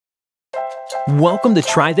Welcome to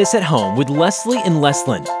Try This at Home with Leslie and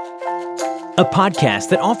Leslin, a podcast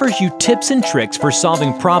that offers you tips and tricks for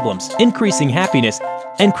solving problems, increasing happiness,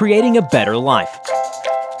 and creating a better life.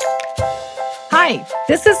 Hi,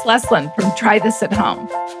 this is Leslin from Try This at Home.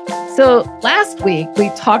 So last week we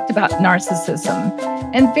talked about narcissism,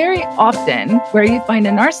 and very often where you find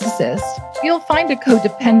a narcissist, you'll find a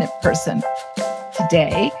codependent person.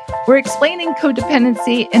 Today, we're explaining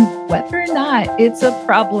codependency and whether or not it's a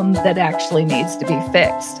problem that actually needs to be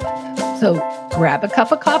fixed. So grab a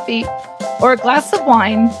cup of coffee or a glass of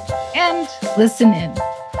wine and listen in.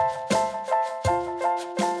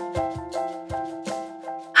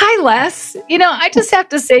 Hi, Les. I just have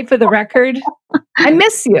to say for the record, I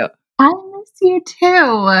miss you. I miss you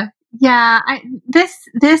too. Yeah,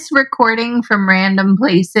 this recording from random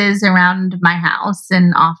places around my house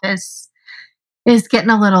and office is getting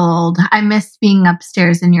a little old. I miss being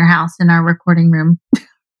upstairs in your house in our recording room.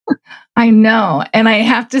 I know. And I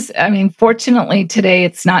have to, fortunately today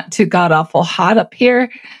it's not too god awful hot up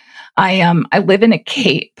here. I live in a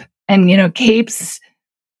cape, and capes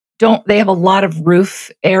they have a lot of roof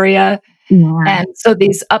area. Yeah. And so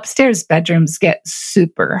these upstairs bedrooms get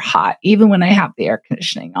super hot, even when I have the air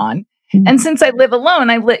conditioning on. Mm-hmm. And since I live alone,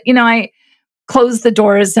 I close the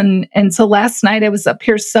doors. And so last night I was up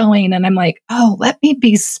here sewing, and I'm like, oh, let me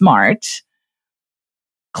be smart.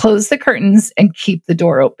 Close the curtains and keep the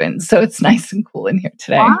door open. So it's nice and cool in here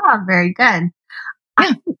today. Ah, very good.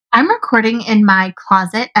 Yeah. I'm recording in my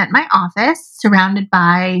closet at my office, surrounded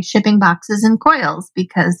by shipping boxes and coils,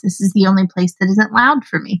 because this is the only place that isn't loud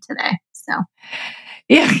for me today. So,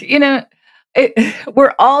 yeah,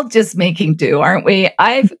 we're all just making do, aren't we?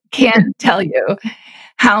 I can't tell you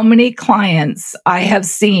how many clients I have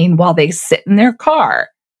seen while they sit in their car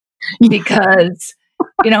because,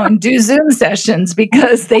 and do Zoom sessions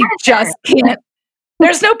because they just can't.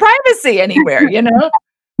 There's no privacy anywhere,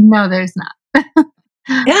 No, there's not.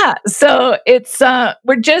 Yeah. So it's,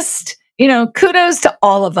 we're just, kudos to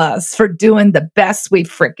all of us for doing the best we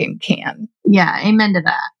freaking can. Yeah. Amen to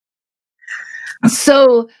that.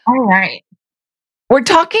 So, all right. We're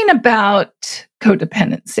talking about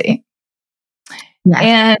codependency. Yes.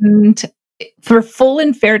 And for full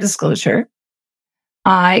and fair disclosure,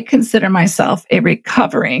 I consider myself a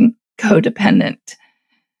recovering codependent.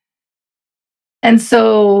 And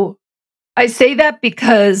so I say that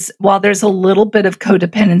because while there's a little bit of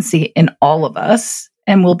codependency in all of us,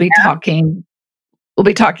 and we'll be talking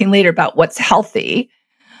later about what's healthy,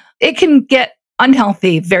 it can get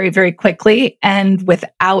unhealthy very, very quickly and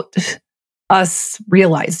without us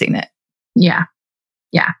realizing it. Yeah.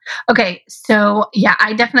 Yeah. Okay. So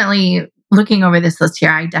I definitely, looking over this list here,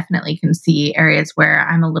 I definitely can see areas where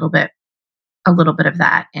I'm a little bit of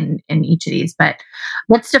that in each of these, but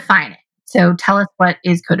let's define it. So tell us, what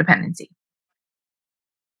is codependency?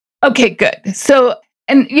 Okay, good. So,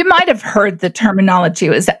 and you might have heard the terminology.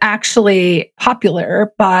 It was actually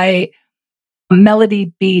popular by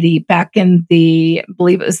Melody Beattie back in I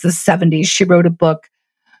believe it was the 70s. She wrote a book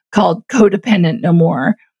called Codependent No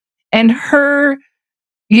More. And her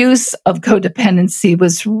use of codependency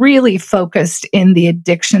was really focused in the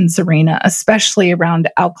addictions arena, especially around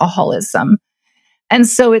alcoholism. And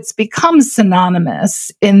so it's become synonymous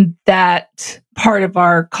in that part of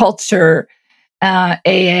our culture,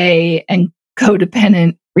 AA and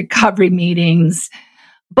codependent recovery meetings,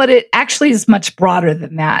 but it actually is much broader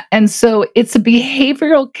than that. And so it's a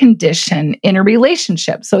behavioral condition in a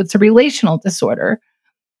relationship. So it's a relational disorder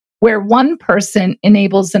where one person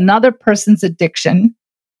enables another person's addiction,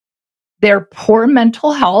 their poor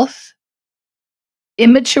mental health,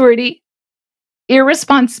 immaturity,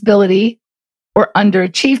 irresponsibility, or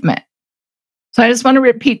underachievement. So I just want to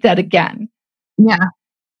repeat that again. Yeah.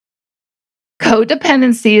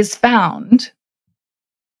 Codependency is found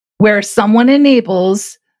where someone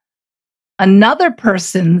enables another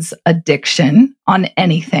person's addiction on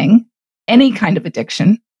anything, any kind of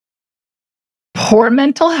addiction, poor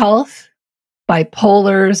mental health,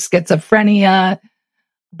 bipolar, schizophrenia,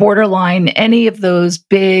 borderline, any of those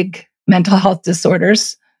big mental health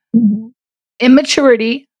disorders,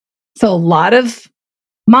 immaturity. So a lot of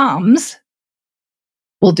moms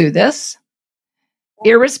will do this.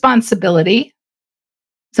 Irresponsibility.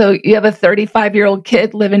 So you have a 35-year-old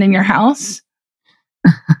kid living in your house.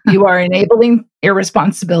 You are enabling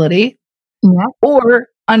irresponsibility, or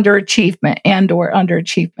underachievement.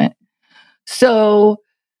 So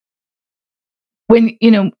when,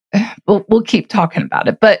 we'll keep talking about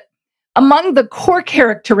it, but among the core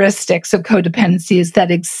characteristics of codependency is that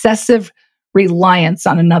excessive reliance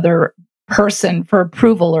on another person for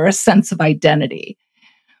approval or a sense of identity.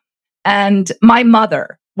 And my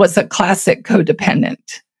mother was a classic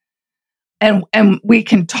codependent. And we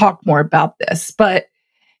can talk more about this, but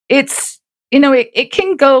it's, it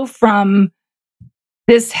can go from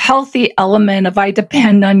this healthy element of I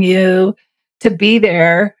depend on you to be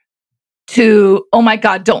there to, oh my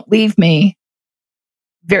God, don't leave me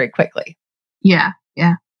very quickly. Yeah.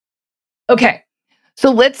 Yeah. Okay.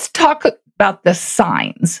 So let's talk about the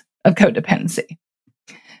signs of codependency,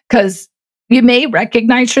 because you may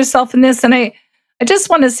recognize yourself in this. And I just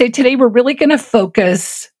want to say today, we're really going to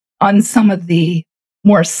focus on some of the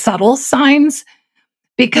more subtle signs,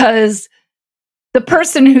 because the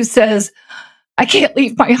person who says, I can't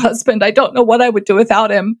leave my husband, I don't know what I would do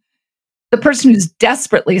without him, the person who's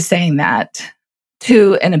desperately saying that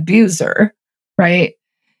to an abuser, right?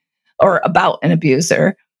 Or about an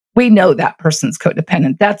abuser, we know that person's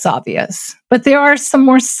codependent. That's obvious. But there are some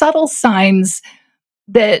more subtle signs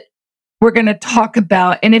that we're going to talk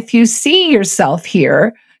about. And if you see yourself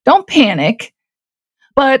here, don't panic,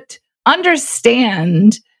 but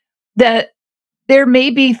understand that there may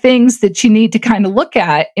be things that you need to kind of look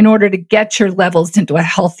at in order to get your levels into a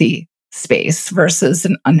healthy space versus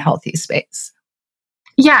an unhealthy space.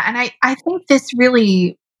 Yeah. And I think this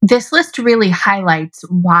list really highlights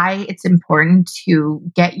why it's important to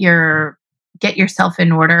get yourself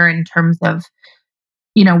in order in terms of,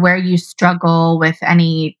 where you struggle with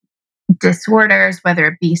any disorders, whether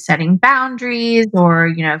it be setting boundaries or,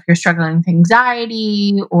 if you're struggling with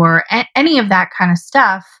anxiety or any of that kind of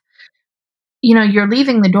stuff. You're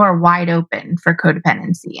leaving the door wide open for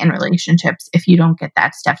codependency in relationships if you don't get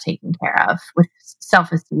that stuff taken care of with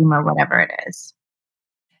self-esteem or whatever it is.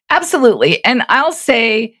 Absolutely. And I'll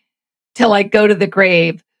say till I go to the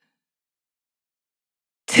grave,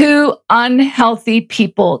 two unhealthy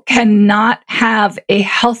people cannot have a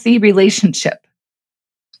healthy relationship.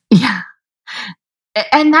 Yeah.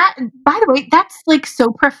 And that, by the way, that's like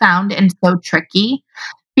so profound and so tricky,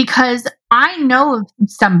 because I know of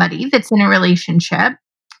somebody that's in a relationship.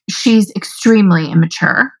 She's extremely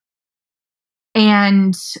immature,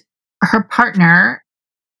 and her partner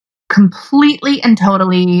completely and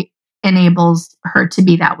totally enables her to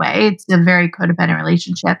be that way. It's a very codependent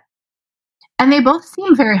relationship. And they both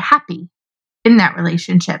seem very happy in that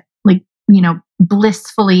relationship, like,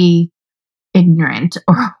 blissfully ignorant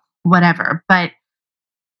or whatever. But,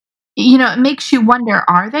 it makes you wonder,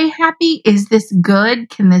 are they happy? Is this good?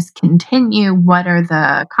 Can this continue? What are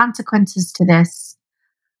the consequences to this?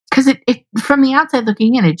 Because it from the outside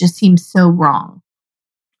looking in, it just seems so wrong.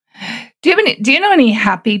 Do you know any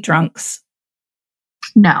happy drunks?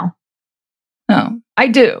 No. No, I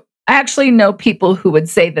do. I actually know people who would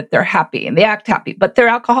say that they're happy and they act happy, but they're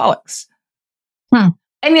alcoholics.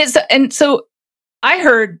 And so I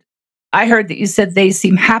heard that you said they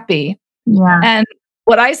seem happy. Yeah. And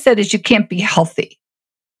what I said is you can't be healthy.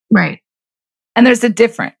 Right. And there's a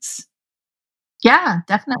difference. Yeah,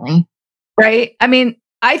 definitely. Right? I mean,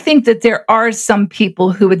 I think that there are some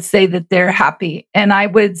people who would say that they're happy, and I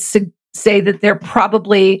would say that they're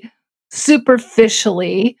probably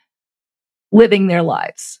superficially living their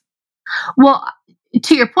lives. Well,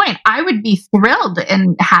 to your point, I would be thrilled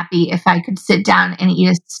and happy if I could sit down and eat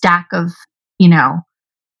a stack of,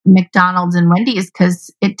 McDonald's and Wendy's,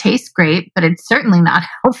 because it tastes great, but it's certainly not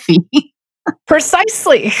healthy.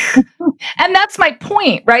 Precisely. And that's my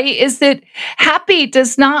point, right? Is that happy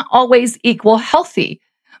does not always equal healthy.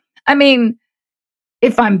 I mean,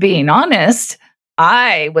 if I'm being honest,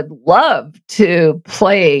 I would love to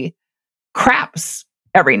play craps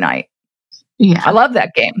every night. Yeah. I love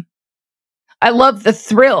that game. I love the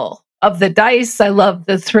thrill of the dice. I love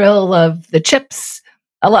the thrill of the chips.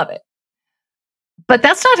 I love it. But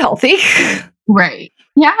that's not healthy. Right.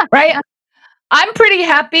 Yeah. Right? I'm pretty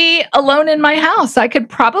happy alone in my house. I could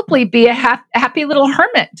probably be a happy little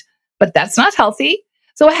hermit, but that's not healthy.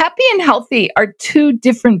 So happy and healthy are two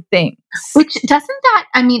different things. Which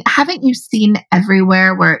haven't you seen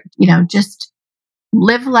everywhere where, just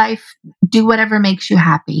live life, do whatever makes you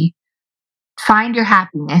happy, find your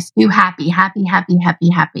happiness, do happy, happy, happy, happy,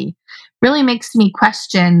 happy. Really makes me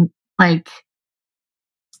question, like,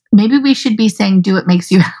 maybe we should be saying, do what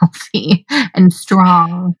makes you healthy and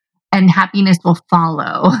strong, and happiness will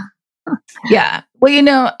follow. Yeah.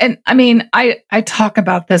 Well, and I mean, I talk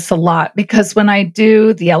about this a lot because when I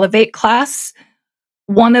do the Elevate class,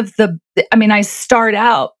 I start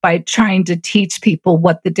out by trying to teach people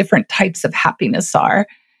what the different types of happiness are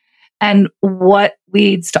and what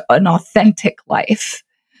leads to an authentic life.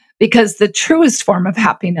 Because the truest form of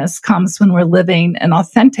happiness comes when we're living an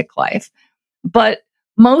authentic life. But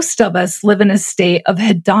most of us live in a state of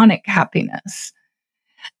hedonic happiness.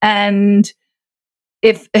 And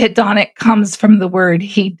if hedonic comes from the word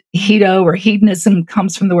hedo, or hedonism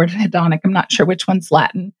comes from the word hedonic. I'm not sure which one's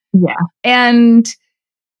Latin. Yeah. And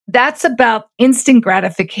that's about instant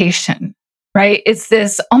gratification, right? It's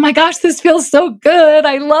this, oh my gosh, this feels so good.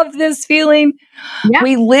 I love this feeling. Yeah.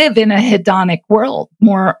 We live in a hedonic world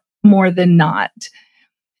more than not.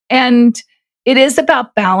 And it is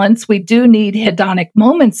about balance. We do need hedonic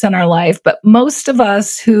moments in our life, but most of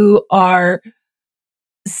us who are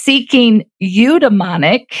seeking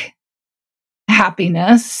eudaimonic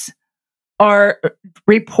happiness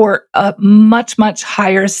report a much, much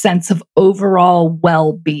higher sense of overall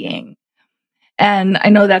well-being. And I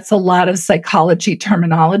know that's a lot of psychology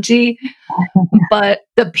terminology, but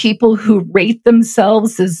the people who rate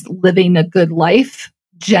themselves as living a good life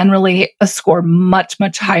generally score much,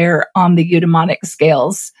 much higher on the eudaimonic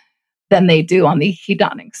scales than they do on the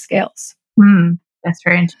hedonic scales. That's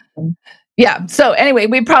very interesting. Yeah. So anyway,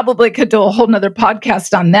 we probably could do a whole nother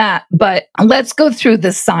podcast on that, but let's go through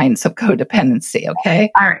the signs of codependency. Okay.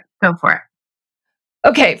 All right. Go for it.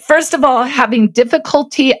 Okay. First of all, having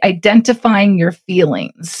difficulty identifying your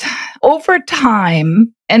feelings over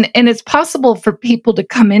time. And it's possible for people to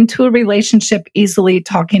come into a relationship easily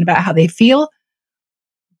talking about how they feel.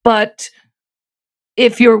 But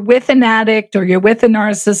if you're with an addict or you're with a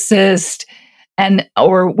narcissist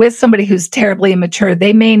or with somebody who's terribly immature,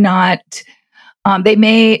 they may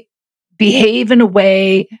behave in a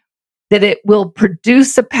way that it will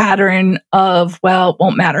produce a pattern of, well, it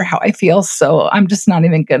won't matter how I feel, so I'm just not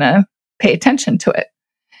even going to pay attention to it.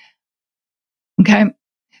 Okay.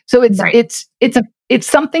 So it's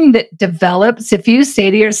something that develops. If you say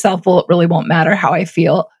to yourself, well, it really won't matter how I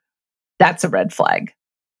feel, that's a red flag.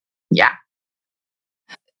 Yeah.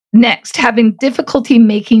 Next, having difficulty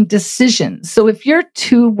making decisions. So if you're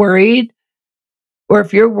too worried, or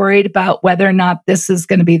if you're worried about whether or not this is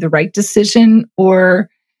going to be the right decision, or,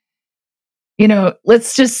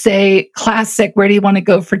 let's just say classic, where do you want to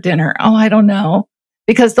go for dinner? Oh, I don't know.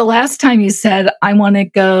 Because the last time you said, I want to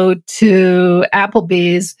go to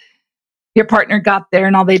Applebee's, your partner got there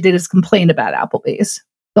and all they did is complain about Applebee's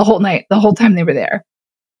the whole night, the whole time they were there.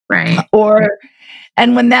 Right.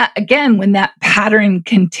 And when that pattern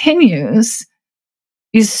continues,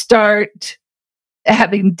 you start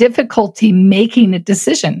having difficulty making a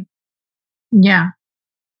decision. Yeah.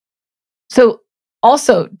 So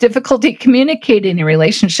also difficulty communicating in a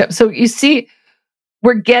relationship. So you see,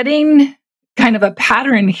 we're getting kind of a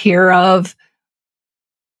pattern here of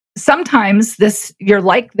sometimes you're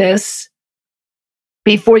like this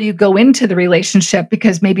before you go into the relationship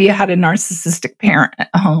because maybe you had a narcissistic parent at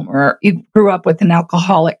home, or you grew up with an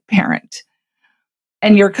alcoholic parent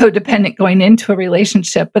and you're codependent going into a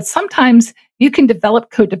relationship. But sometimes you can develop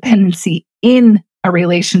codependency in a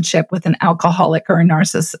relationship with an alcoholic or a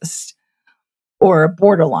narcissist or a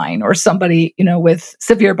borderline or somebody, with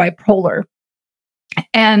severe bipolar.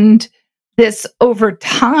 And this over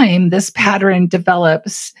time, this pattern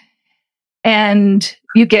develops and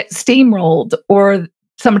you get steamrolled or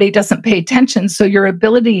somebody doesn't pay attention. So your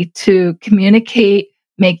ability to communicate,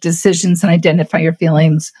 make decisions, and identify your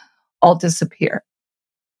feelings all disappear.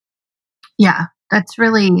 Yeah, that's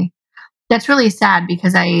really sad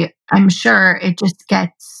because I'm sure it just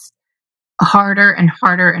gets harder and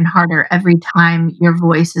harder and harder every time your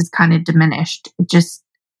voice is kind of diminished. It just,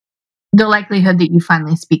 the likelihood that you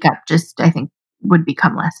finally speak up I think would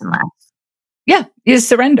become less and less. Yeah, you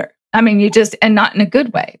surrender. I mean, and not in a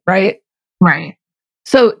good way, right? Right.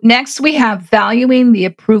 So next we have valuing the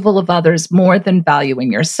approval of others more than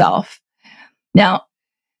valuing yourself. Now,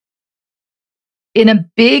 on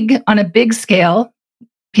a big scale,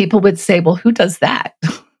 people would say, well, who does that?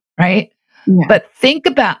 Right? Yeah. But think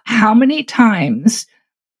about how many times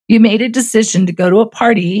you made a decision to go to a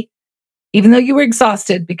party, even though you were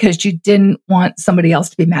exhausted because you didn't want somebody else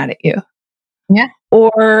to be mad at you. Yeah.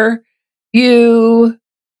 Or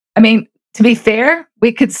to be fair,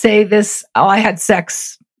 we could say this, I had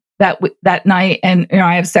sex that night and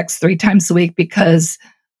I have sex 3 times a week because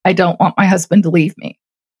I don't want my husband to leave me.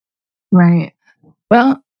 Right.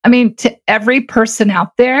 Well, to every person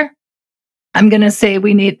out there, I'm going to say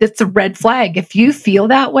it's a red flag. If you feel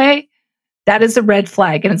that way, that is a red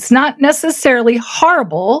flag. And it's not necessarily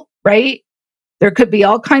horrible, right? There could be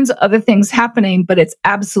all kinds of other things happening, but it's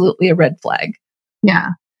absolutely a red flag. Yeah.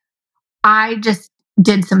 I just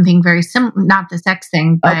did something very similar, not the sex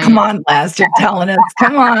thing, but... Oh, come on, Les, you're telling us.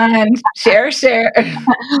 Come on, share.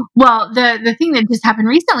 Well, the thing that just happened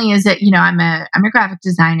recently is that, I'm a graphic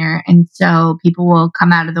designer. And so people will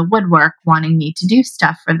come out of the woodwork wanting me to do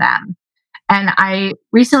stuff for them. And I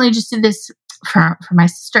recently just did this for my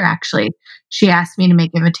sister, actually. She asked me to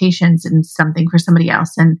make invitations and something for somebody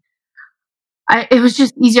else. And it was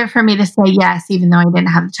just easier for me to say yes, even though I didn't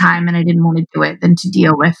have the time and I didn't want to do it, than to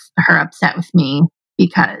deal with her upset with me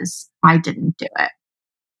because I didn't do it.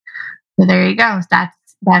 So there you go.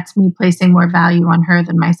 That's me placing more value on her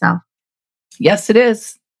than myself. Yes, it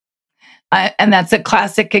is. And that's a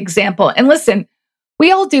classic example. And listen,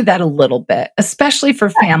 we all do that a little bit, especially for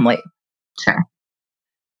family. Sure.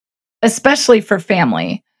 Especially for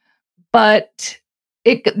family. But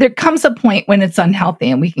there comes a point when it's unhealthy,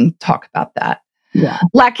 and we can talk about that. Yeah.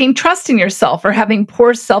 Lacking trust in yourself or having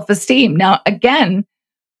poor self-esteem. Now, again,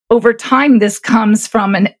 over time, this comes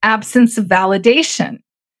from an absence of validation.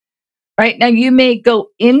 Right? Now, you may go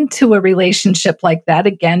into a relationship like that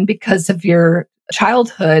again because of your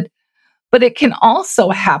childhood, but it can also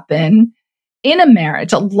happen in a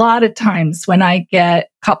marriage. A lot of times when I get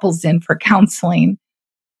couples in for counseling,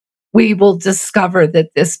 we will discover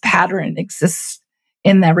that this pattern exists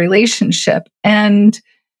in their relationship, and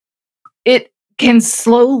it can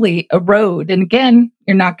slowly erode. And again,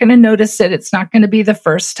 you're not going to notice it. It's not going to be the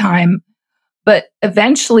first time, but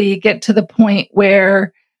eventually you get to the point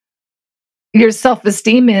where your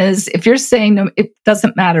self-esteem is, if you're saying, no, it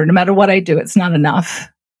doesn't matter, no matter what I do, it's not enough,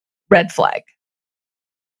 red flag.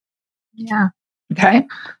 Yeah. Okay.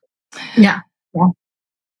 Yeah.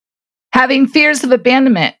 Having fears of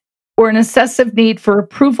abandonment or an excessive need for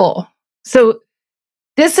approval. So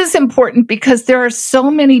this is important because there are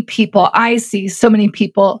so many people, I see so many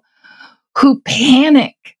people who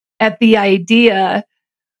panic at the idea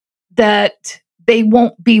that they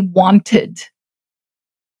won't be wanted.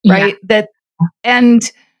 Right? Yeah.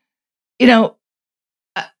 And you know,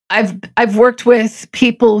 I've worked with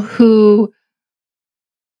people who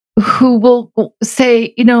will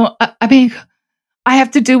say, I mean, I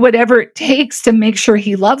have to do whatever it takes to make sure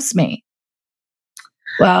he loves me.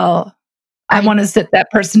 Well, I want to sit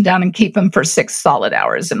that person down and keep him for 6 solid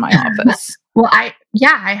hours in my office. Well, I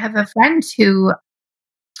have a friend who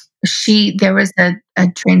there was a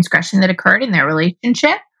transgression that occurred in their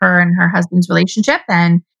relationship, her and her husband's relationship.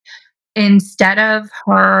 And instead of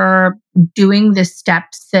her doing the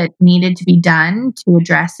steps that needed to be done to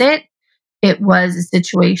address it, it was a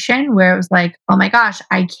situation where it was like, oh my gosh,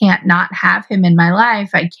 I can't not have him in my life.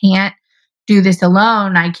 I can't do this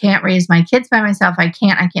alone. I can't raise my kids by myself. I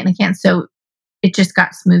can't. So it just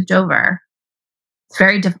got smoothed over. It's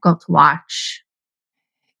very difficult to watch.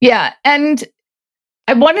 Yeah. And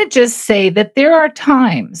I want to just say that there are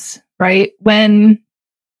times, right, when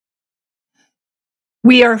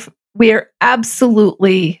we are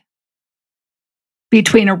absolutely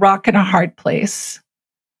between a rock and a hard place.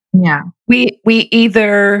 Yeah. We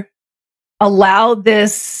either allow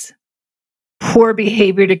this poor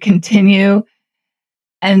behavior to continue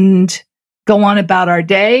and go on about our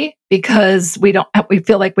day because we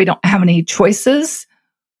feel like we don't have any choices,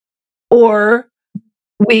 or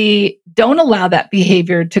we don't allow that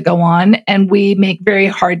behavior to go on and we make very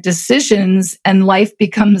hard decisions and life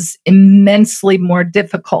becomes immensely more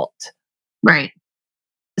difficult. Right.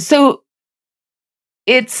 So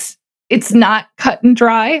it's not cut and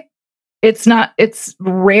dry. It's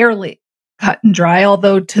rarely cut and dry,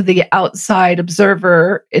 although to the outside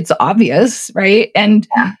observer, it's obvious, right? And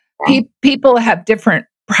people have different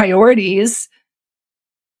priorities,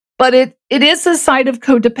 but it is a side of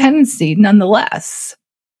codependency nonetheless.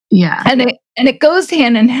 Yeah. And it goes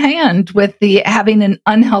hand in hand with the having an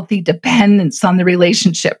unhealthy dependence on the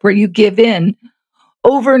relationship where you give in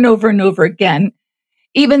over and over and over again,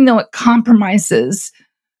 even though it compromises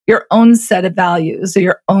your own set of values or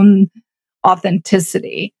your own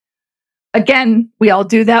authenticity. Again, we all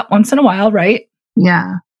do that once in a while, right?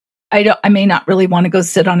 Yeah. I may not really want to go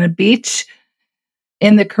sit on a beach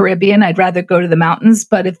in the Caribbean. I'd rather go to the mountains,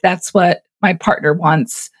 but if that's what my partner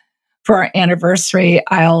wants for our anniversary,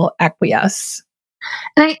 I'll acquiesce.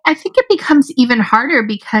 And I think it becomes even harder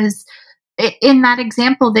because in that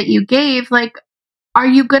example that you gave, like, are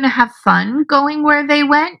you going to have fun going where they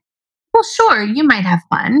went? Well, sure, you might have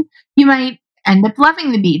fun. You might end up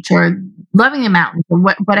loving the beach or loving the mountains or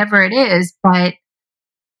whatever it is, but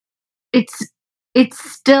it's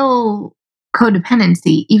still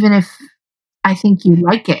codependency, even if I think you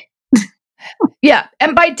like it. Yeah.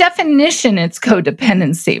 And by definition, it's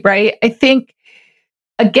codependency, right? I think,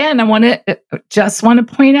 again, I want to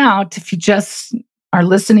point out, if you just are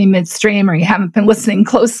listening midstream or you haven't been listening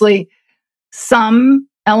closely, some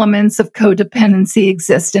elements of codependency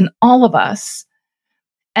exist in all of us.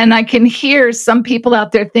 And I can hear some people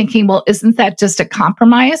out there thinking, well, isn't that just a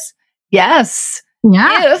compromise? Yes.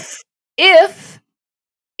 Yeah.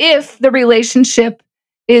 If the relationship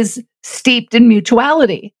is steeped in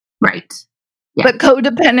mutuality. Right. Yeah. But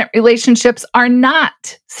codependent relationships are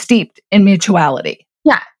not steeped in mutuality.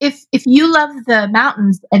 Yeah. If you love the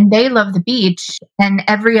mountains and they love the beach, and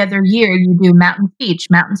every other year you do mountains,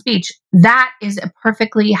 beach, that is a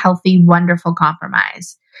perfectly healthy, wonderful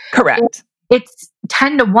compromise. Correct. If it's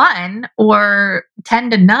 10-1 or 10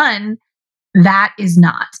 to none, that is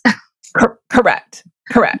not. Correct.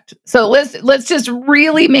 So let's just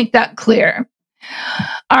really make that clear.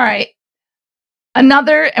 All right.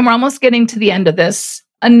 Another, and we're almost getting to the end of this.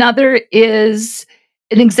 Another is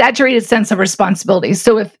an exaggerated sense of responsibility.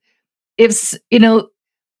 So if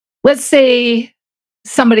let's say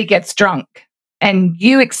somebody gets drunk and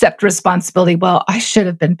you accept responsibility. Well, I should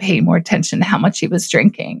have been paying more attention to how much he was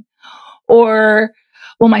drinking. Or,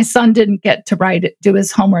 well, my son didn't get to do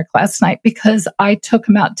his homework last night because I took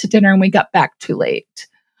him out to dinner and we got back too late.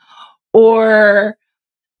 Or,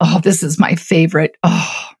 oh, this is my favorite.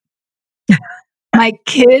 Oh, my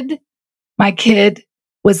kid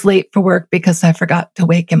was late for work because I forgot to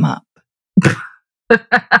wake him up.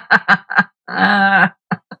 I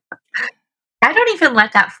don't even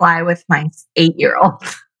let that fly with my 8-year-old.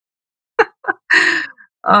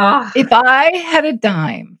 Oh. If I had a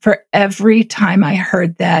dime for every time I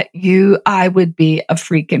heard that, I would be a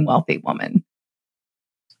freaking wealthy woman.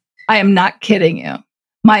 I am not kidding you.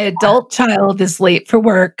 My adult child is late for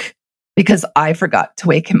work because I forgot to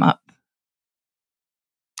wake him up.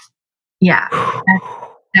 Yeah,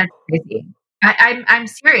 that's crazy. I'm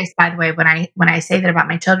serious, by the way, when I say that about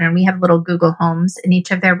my children. We have little Google Homes in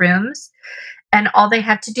each of their rooms, and all they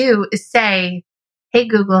have to do is say, "Hey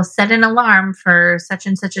Google, set an alarm for such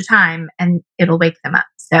and such a time," and it'll wake them up.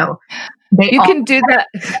 So you can do that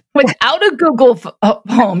without a Google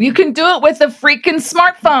Home. You can do it with a freaking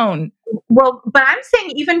smartphone. Well, but I'm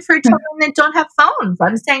saying even for children that don't have phones,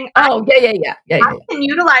 I'm saying, I can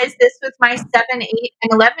utilize this with my 7, 8,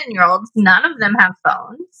 and 11-year-olds. None of them have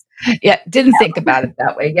phones. Yeah, didn't think about it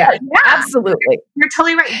that way. Yeah, absolutely. You're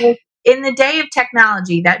totally right. In the day of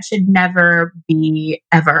technology, that should never be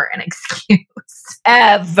ever an excuse.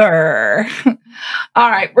 Ever. All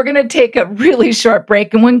right, we're going to take a really short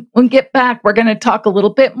break. And when we get back, we're going to talk a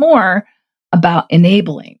little bit more about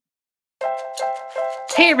enabling.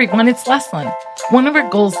 Hey everyone, it's Leslyn. One of our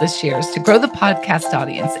goals this year is to grow the podcast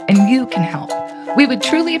audience, and you can help. We would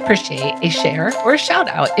truly appreciate a share or a shout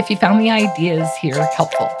out if you found the ideas here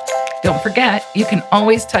helpful. Don't forget, you can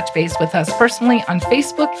always touch base with us personally on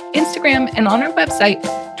Facebook, Instagram, and on our website,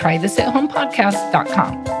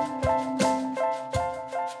 trythisathomepodcast.com.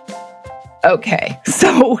 Okay,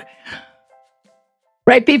 so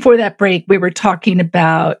right before that break, we were talking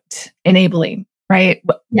about enabling, right?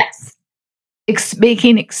 Yes.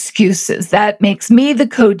 Making excuses. That makes me the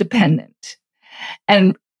codependent.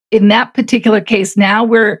 And in that particular case, now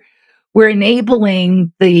we're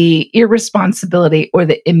enabling the irresponsibility or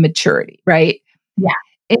the immaturity, right? Yeah.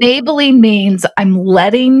 Enabling means I'm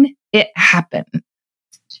letting it happen.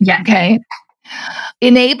 Yeah. Okay.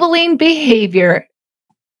 Enabling behavior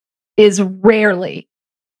is rarely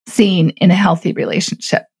seen in a healthy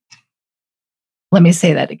relationship. Let me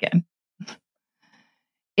say that again.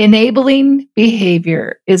 Enabling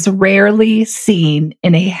behavior is rarely seen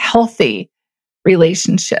in a healthy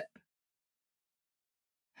relationship.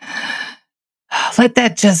 Let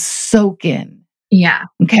that just soak in. Yeah.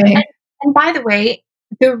 Okay. And by the way,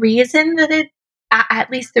 the reason that at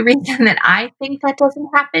least the reason that I think that doesn't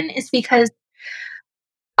happen is because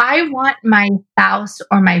I want my spouse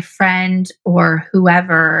or my friend or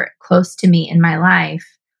whoever close to me in my life,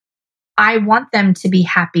 I want them to be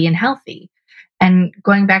happy and healthy. And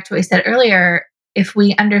going back to what I said earlier, if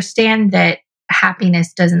we understand that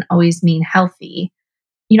happiness doesn't always mean healthy,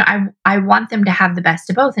 I want them to have the best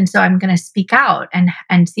of both. And so I'm going to speak out and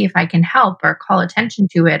see if I can help or call attention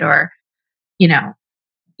to it, or, you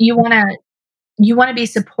want to be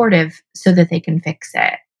supportive so that they can fix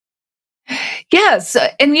it. Yes.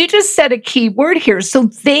 And you just said a key word here. So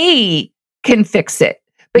they can fix it.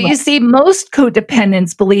 But you see, most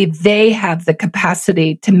codependents believe they have the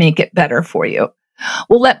capacity to make it better for you.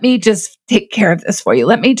 Well, let me just take care of this for you.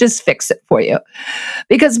 Let me just fix it for you.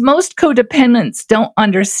 Because most codependents don't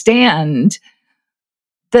understand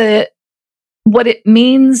what it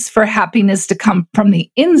means for happiness to come from the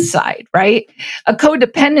inside, right? A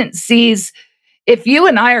codependent sees, if you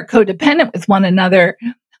and I are codependent with one another,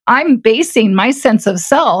 I'm basing my sense of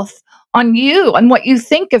self on you, on what you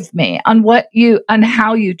think of me, on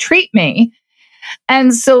how you treat me.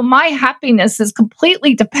 And so my happiness is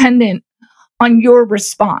completely dependent on your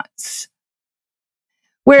response.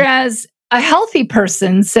 Whereas a healthy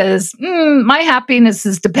person says, my happiness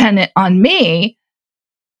is dependent on me.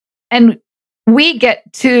 And we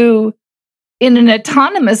get to, in an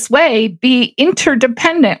autonomous way, be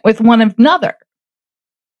interdependent with one another.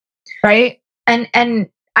 Right? And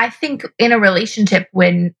I think in a relationship,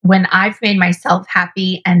 when I've made myself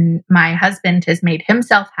happy and my husband has made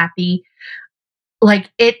himself happy, like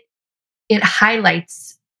it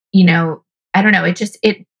highlights, I don't know,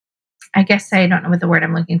 I guess I don't know what the word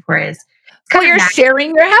I'm looking for is. Well, you're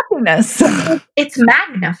sharing your happiness. It's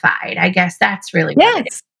magnified. I guess that's really what it is.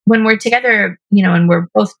 Yes. When we're together, and we're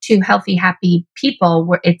both two healthy, happy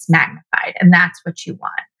people, it's magnified, and that's what you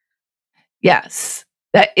want. Yes,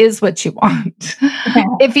 that is what you want.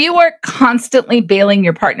 If you are constantly bailing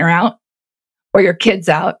your partner out or your kids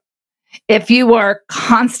out, if you are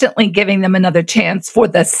constantly giving them another chance for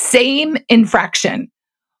the same infraction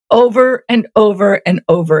over and over and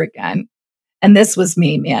over again, and this was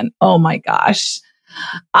me, man. Oh my gosh.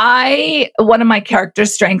 One of my character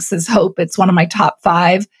strengths is hope. It's one of my top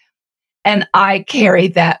 5. And I carry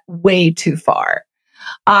that way too far.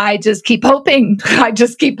 I just keep hoping. I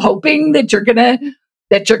just keep hoping that you're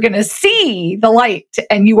gonna see the light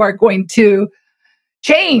and you are going to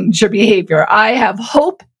change your behavior. I have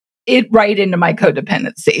hope it right into my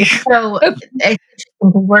codependency. So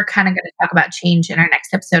we're kind of going to talk about change in our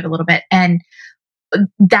next episode a little bit. And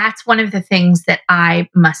that's one of the things that I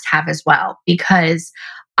must have as well, because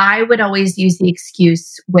I would always use the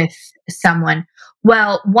excuse with someone,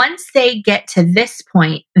 well, once they get to this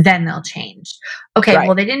point, then they'll change. Okay, right.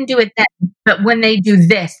 Well, they didn't do it then, but when they do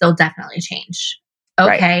this, they'll definitely change.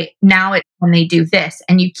 Okay, right. Now it's when they do this,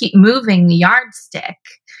 and you keep moving the yardstick.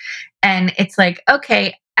 And it's like,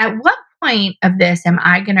 okay, at what point of this am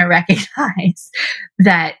I going to recognize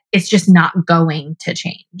that it's just not going to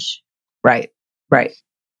change? Right. Right.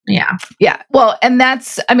 Yeah. Yeah. Well, and I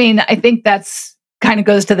think that's kind of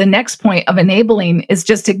goes to the next point of enabling is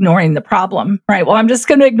just ignoring the problem, right? Well, I'm just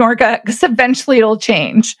going to ignore it because eventually it'll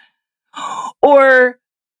change. Or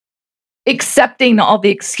accepting all the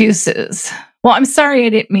excuses. Well, I'm sorry, I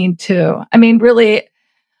didn't mean to. I mean, really,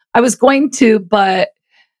 I was going to, but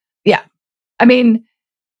yeah. I mean,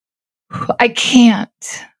 I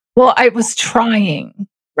can't. Well, I was trying.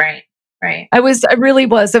 Right. Right. I really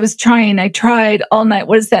was. I was trying. I tried all night.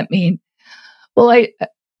 What does that mean? Well,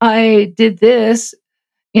 I did this.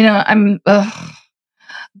 I'm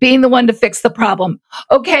being the one to fix the problem.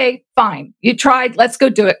 Okay, fine. You tried. Let's go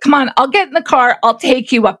do it. Come on. I'll get in the car. I'll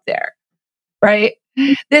take you up there. Right?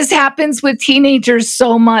 This happens with teenagers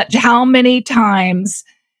so much. How many times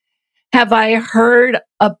have I heard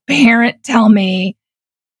a parent tell me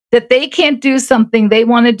that they can't do something they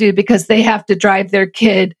want to do because they have to drive their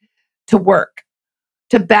kid to work,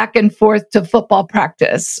 to back and forth to football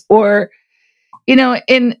practice, or,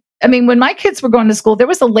 when my kids were going to school, there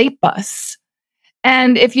was a late bus.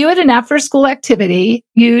 And if you had an after school activity,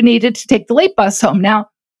 you needed to take the late bus home. Now,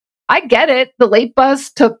 I get it. The late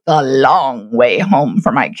bus took the long way home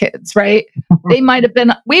for my kids, right? We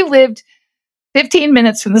lived 15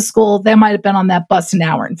 minutes from the school. They might have been on that bus an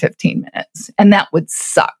hour and 15 minutes. And that would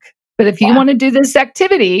suck. But if you want to do this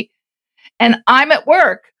activity and I'm at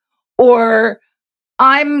work, or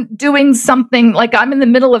I'm doing something like I'm in the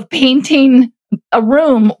middle of painting a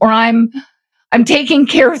room, or I'm taking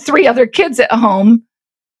care of 3 other kids at home.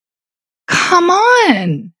 Come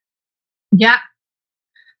on. Yeah.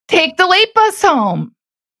 Take the late bus home.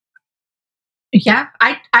 Yeah.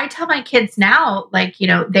 I tell my kids now,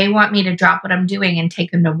 they want me to drop what I'm doing and take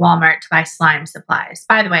them to Walmart to buy slime supplies.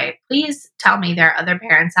 By the way, please tell me there are other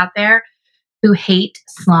parents out there who hate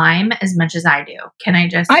slime as much as I do. Can I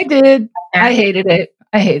just... I did. I hated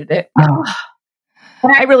it. Oh.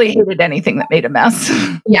 I really hated anything that made a mess.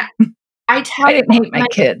 Yeah. I didn't hate my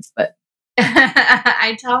kids, but...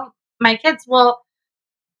 I tell my kids, well,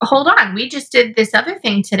 hold on. We just did this other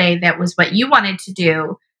thing today that was what you wanted to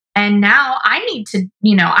do. And now I need to,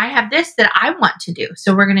 I have this that I want to do.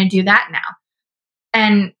 So we're going to do that now.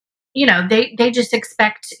 And they just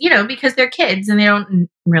expect, because they're kids and they don't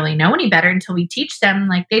really know any better until we teach them.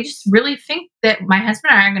 Like, they just really think that my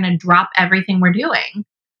husband and I are going to drop everything we're doing.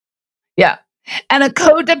 Yeah. And a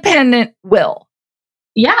codependent will.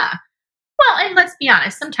 Yeah. Well, and let's be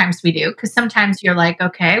honest, sometimes we do, because sometimes you're like,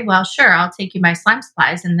 okay, well, sure, I'll take you my slime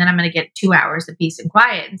supplies and then I'm going to get 2 hours of peace and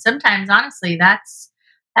quiet. And sometimes, honestly, that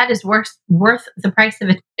is worth the price of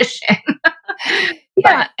admission.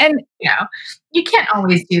 Yeah. But, and you can't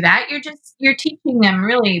always do that. You're teaching them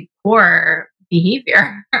really poor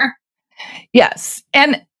behavior. Yes.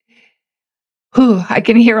 And I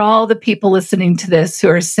can hear all the people listening to this who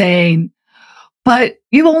are saying, but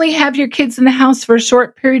you only have your kids in the house for a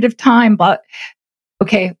short period of time. But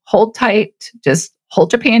okay, hold tight. Just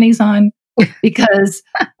hold your panties on. because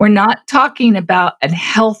we're not talking about a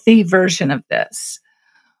healthy version of this.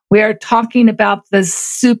 We are talking about the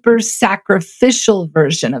super sacrificial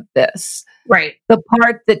version of this. Right. The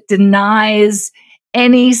part that denies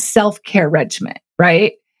any self-care regimen,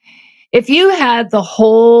 right? If you had the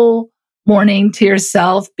whole morning to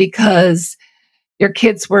yourself because your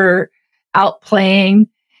kids were out playing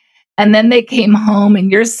and then they came home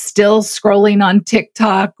and you're still scrolling on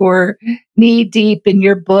TikTok or knee deep in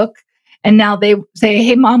your book, and now they say,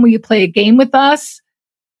 "Hey, Mom, will you play a game with us?"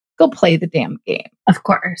 Go play the damn game. Of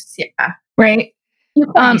course. Yeah. Right?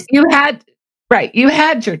 You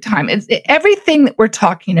had your time. Everything that we're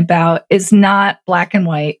talking about is not black and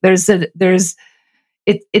white.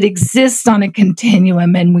 It exists on a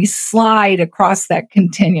continuum, and we slide across that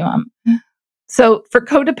continuum. So for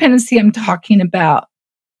codependency, I'm talking about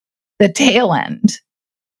the tail end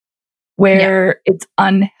where it's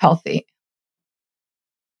unhealthy.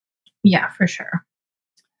 Yeah, for sure.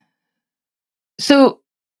 So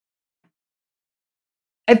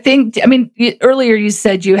earlier you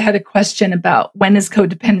said you had a question about when is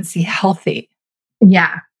codependency healthy?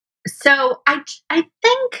 Yeah. So I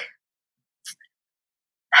think,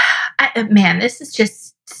 man, this is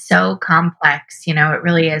just so complex. It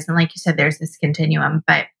really is. And like you said, there's this continuum.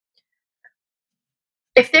 But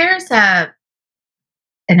if there's an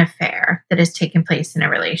affair that has taken place in a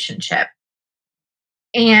relationship,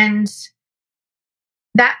 and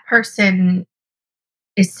that person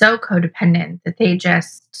is so codependent that they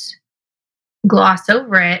just gloss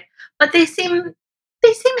over it, but they seem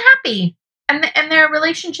happy, and their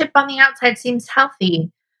relationship on the outside seems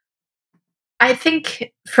healthy. I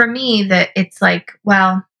think for me that it's like,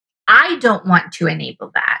 well, I don't want to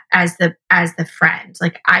enable that as the friend.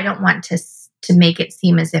 Like, I don't want to make it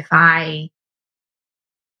seem as if I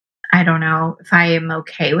don't know if I am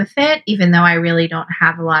okay with it, even though I really don't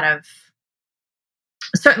have a lot of.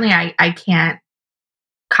 Certainly, I can't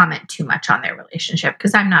comment too much on their relationship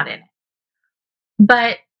because I'm not in it.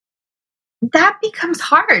 But that becomes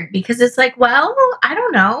hard because it's like, well, I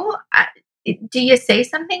don't know. Do you say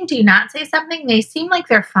something? Do you not say something? They seem like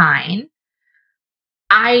they're fine.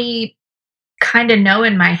 I kind of know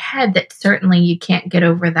in my head that certainly you can't get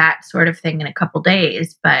over that sort of thing in a couple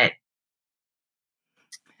days, but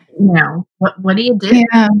what do you do?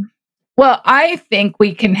 Yeah. Well, I think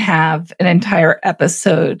we can have an entire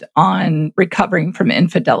episode on recovering from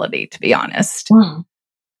infidelity, to be honest.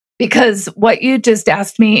 Because what you just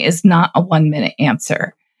asked me is not a 1-minute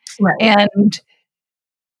answer. Right.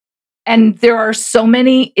 And there are so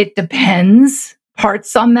many it depends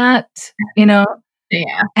parts on that,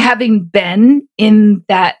 Yeah. Having been in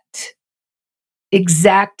that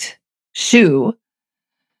exact shoe,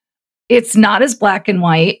 it's not as black and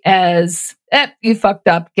white as you fucked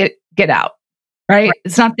up, get out. Right?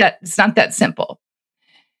 It's not that simple.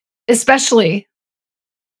 Especially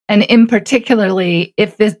and in particularly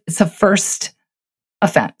if it's a first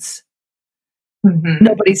offense. Mm-hmm.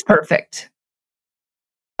 Nobody's perfect.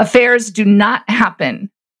 Affairs do not happen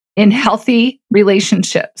in healthy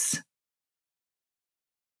relationships.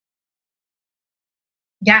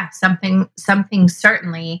 Yeah, something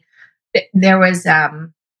certainly. There was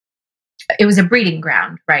it was a breeding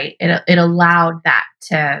ground, right? It allowed that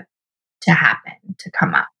to happen, to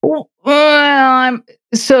come up. Well,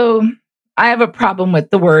 so I have a problem with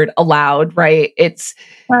the word allowed, right? It's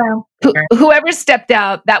whoever stepped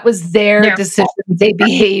out, that was their decision. They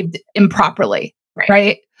behaved improperly,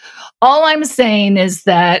 right? All I'm saying is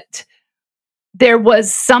that there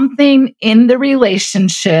was something in the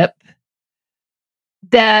relationship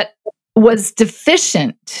that was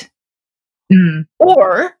deficient,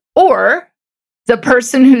 or the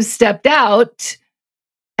person who stepped out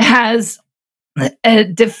has a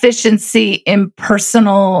deficiency in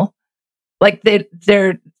personal, like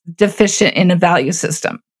they're deficient in a value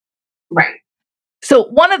system. Right. So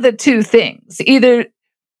one of the two things, either,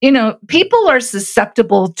 people are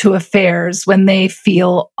susceptible to affairs when they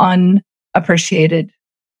feel unappreciated.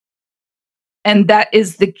 And that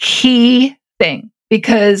is the key thing,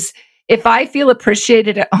 because if I feel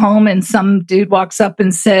appreciated at home and some dude walks up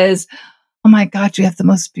and says, "Oh my God, you have the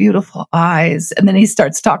most beautiful eyes," and then he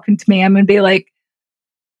starts talking to me, I'm going to be like,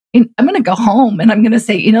 I'm going to go home and I'm going to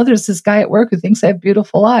say, there's this guy at work who thinks I have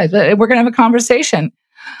beautiful eyes. We're going to have a conversation.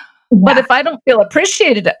 Yeah. But if I don't feel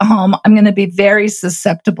appreciated at home, I'm going to be very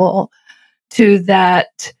susceptible to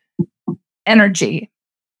that energy.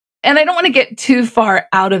 And I don't want to get too far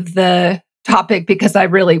out of the topic because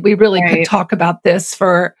we really could talk about this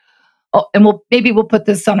and we'll put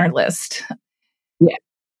this on our list. Yeah,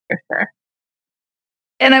 for sure.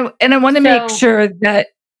 And I want to make sure that,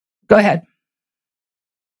 go ahead.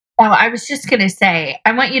 Oh, I was just going to say,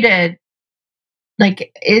 I want you to,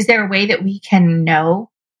 like, is there a way that we can know?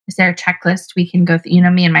 Is there a checklist we can go through? You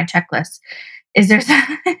know, me and my checklist. Is there,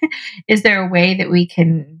 is there a way that we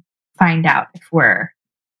can find out if we're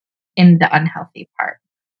in the unhealthy part?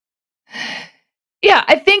 Yeah,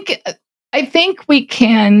 I think we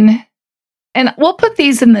can, and we'll put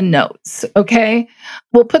these in the notes, okay?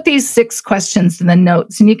 We'll put these 6 questions in the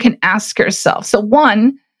notes and you can ask yourself. So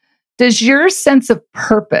 1, does your sense of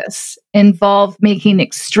purpose involve making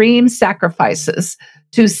extreme sacrifices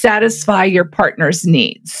to satisfy your partner's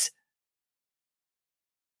needs?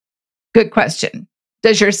 Good question.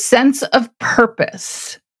 Does your sense of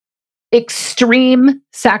purpose extreme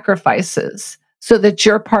sacrifices so that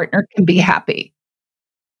your partner can be happy?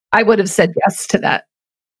 I would have said yes to that.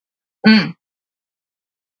 Mm.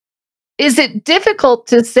 Is it difficult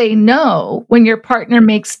to say no when your partner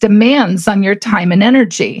makes demands on your time and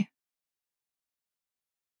energy?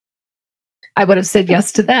 I would have said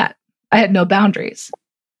yes to that. I had no boundaries.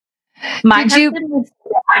 My Did you- husband would say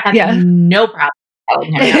I have Yeah. no problem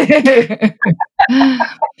telling him no.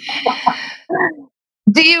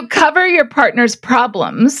 Do you cover your partner's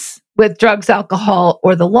problems with drugs, alcohol,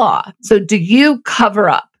 or the law? So do you cover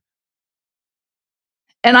up?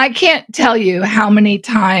 And I can't tell you how many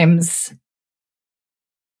times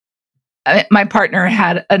my partner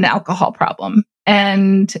had an alcohol problem.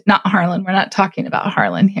 And not Harlan. We're not talking about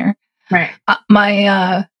Harlan here. Right.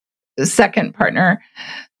 My second partner.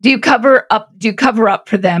 Do you cover up? Do you cover up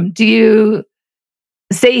for them? Do you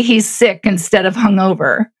say he's sick instead of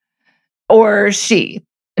hungover? Or she?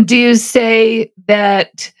 Do you say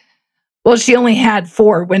that, well, she only had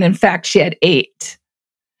 4 when in fact she had 8?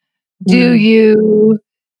 Do you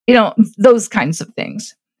know, those kinds of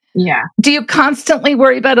things? Yeah. Do you constantly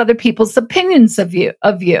worry about other people's opinions of you?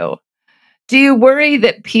 Do you worry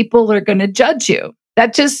that people are going to judge you?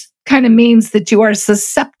 That just kind of means that you are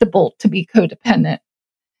susceptible to be codependent.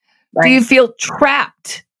 Right. Do you feel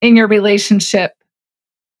trapped in your relationship?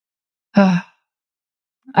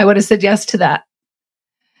 I would have said yes to that.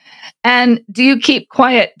 And do you keep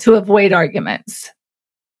quiet to avoid arguments?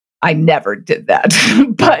 I never did that.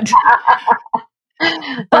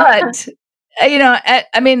 but you know,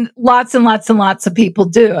 I mean, lots and lots and lots of people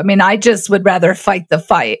do. I mean, I just would rather fight the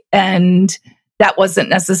fight, and that wasn't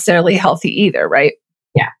necessarily healthy either, right?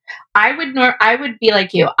 Yeah. I would be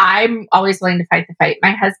like you. I'm always willing to fight the fight.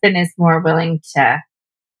 My husband is more willing to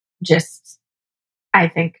just, I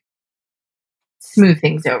think, smooth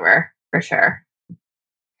things over for sure.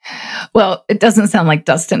 Well, it doesn't sound like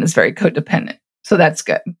Dustin is very codependent, so that's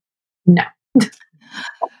good. No.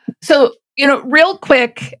 So, you know, real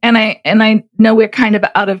quick, and I know we're kind of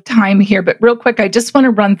out of time here, but real quick, I just want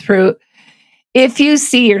to run through. If you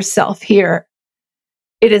see yourself here,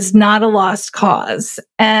 it is not a lost cause.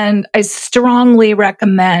 And I strongly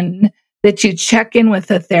recommend that you check in with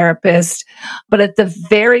a therapist, but at the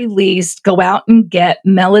very least, go out and get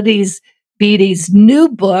Melody Beattie's new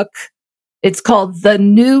book. It's called The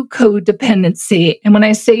New Codependency. And when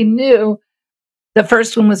I say new, the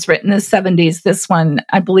first one was written in the 70s. This one,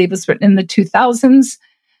 I believe, was written in the 2000s.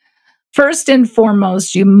 First and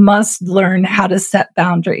foremost, you must learn how to set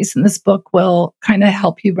boundaries. And this book will kind of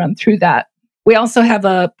help you run through that. We also have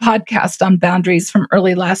a podcast on boundaries from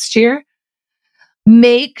early last year.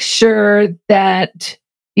 Make sure that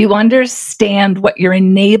you understand what your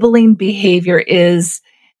enabling behavior is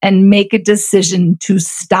and make a decision to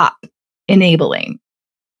stop enabling.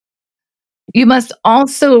 You must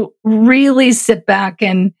also really sit back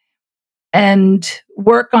and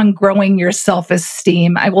work on growing your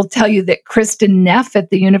self-esteem. I will tell you that Kristen Neff at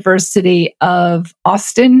the University of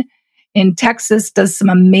Austin in Texas does some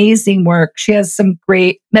amazing work. She has some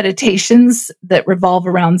great meditations that revolve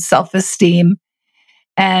around self-esteem.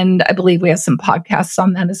 And I believe we have some podcasts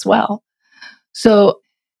on that as well. So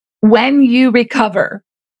when you recover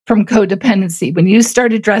from codependency, when you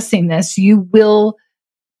start addressing this, you will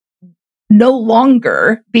no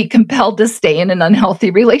longer be compelled to stay in an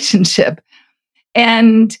unhealthy relationship.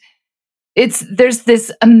 And there's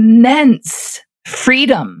this immense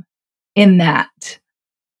freedom in that.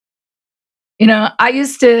 You know, I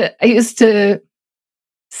used to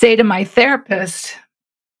say to my therapist,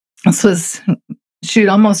 this was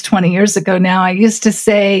almost 20 years ago now, I used to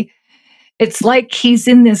say, it's like he's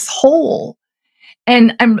in this hole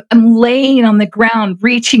and I'm laying on the ground,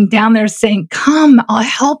 reaching down there saying, come, I'll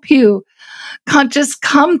help you. Just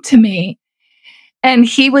come to me. And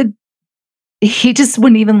he just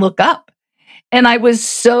wouldn't even look up. And I was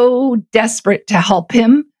so desperate to help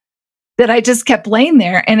him that I just kept laying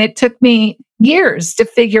there. And it took me years to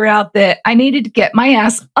figure out that I needed to get my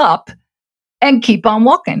ass up and keep on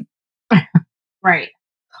walking. Right.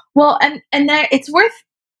 Well, and that it's worth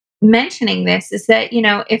mentioning this is that,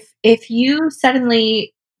 if you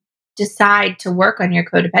suddenly decide to work on your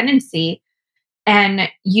codependency and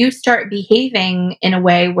you start behaving in a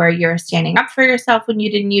way where you're standing up for yourself when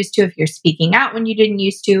you didn't used to, if you're speaking out when you didn't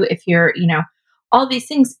used to, if you're, all these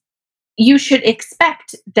things, you should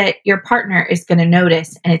expect that your partner is going to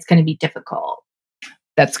notice and it's going to be difficult.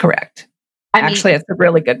 That's correct. Actually, that's a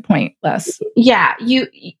really good point, Les. Yeah.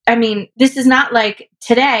 This is not like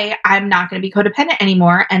today I'm not going to be codependent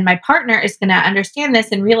anymore and my partner is going to understand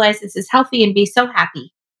this and realize this is healthy and be so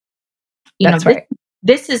happy. That's right.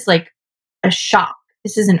 This is like a shock.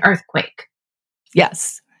 This is an earthquake.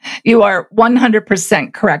 Yes, you are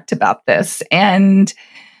 100% correct about this. And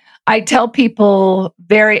I tell people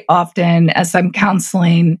very often as I'm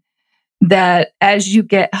counseling that as you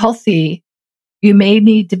get healthy, you may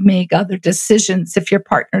need to make other decisions if your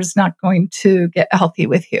partner's not going to get healthy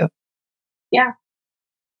with you. Yeah.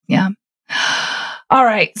 Yeah. All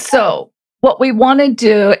right. So what we want to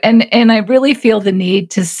do, and I really feel the need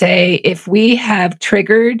to say, if we have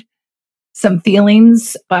triggered some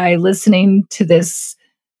feelings by listening to this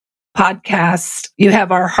podcast, you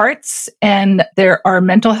have our hearts and there are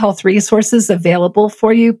mental health resources available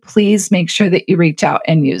for you. Please make sure that you reach out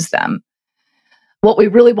and use them. What we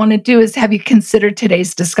really want to do is have you consider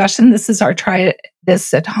today's discussion. This is our try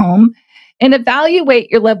this at home and evaluate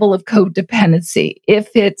your level of codependency.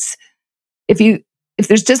 If there's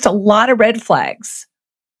just a lot of red flags,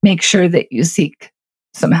 make sure that you seek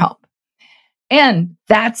some help. And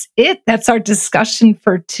that's it. That's our discussion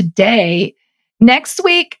for today. Next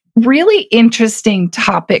week, really interesting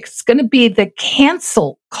topic. It's going to be the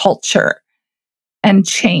cancel culture and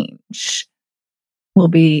change. We'll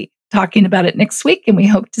be talking about it next week, and we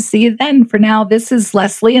hope to see you then. For now, this is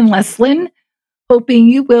Leslie and Leslyn, hoping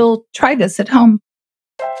you will try this at home.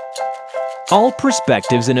 All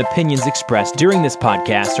perspectives and opinions expressed during this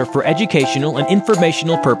podcast are for educational and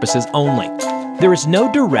informational purposes only. There is no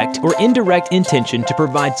direct or indirect intention to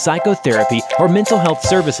provide psychotherapy or mental health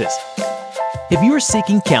services. If you are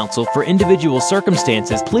seeking counsel for individual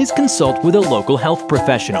circumstances, please consult with a local health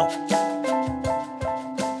professional.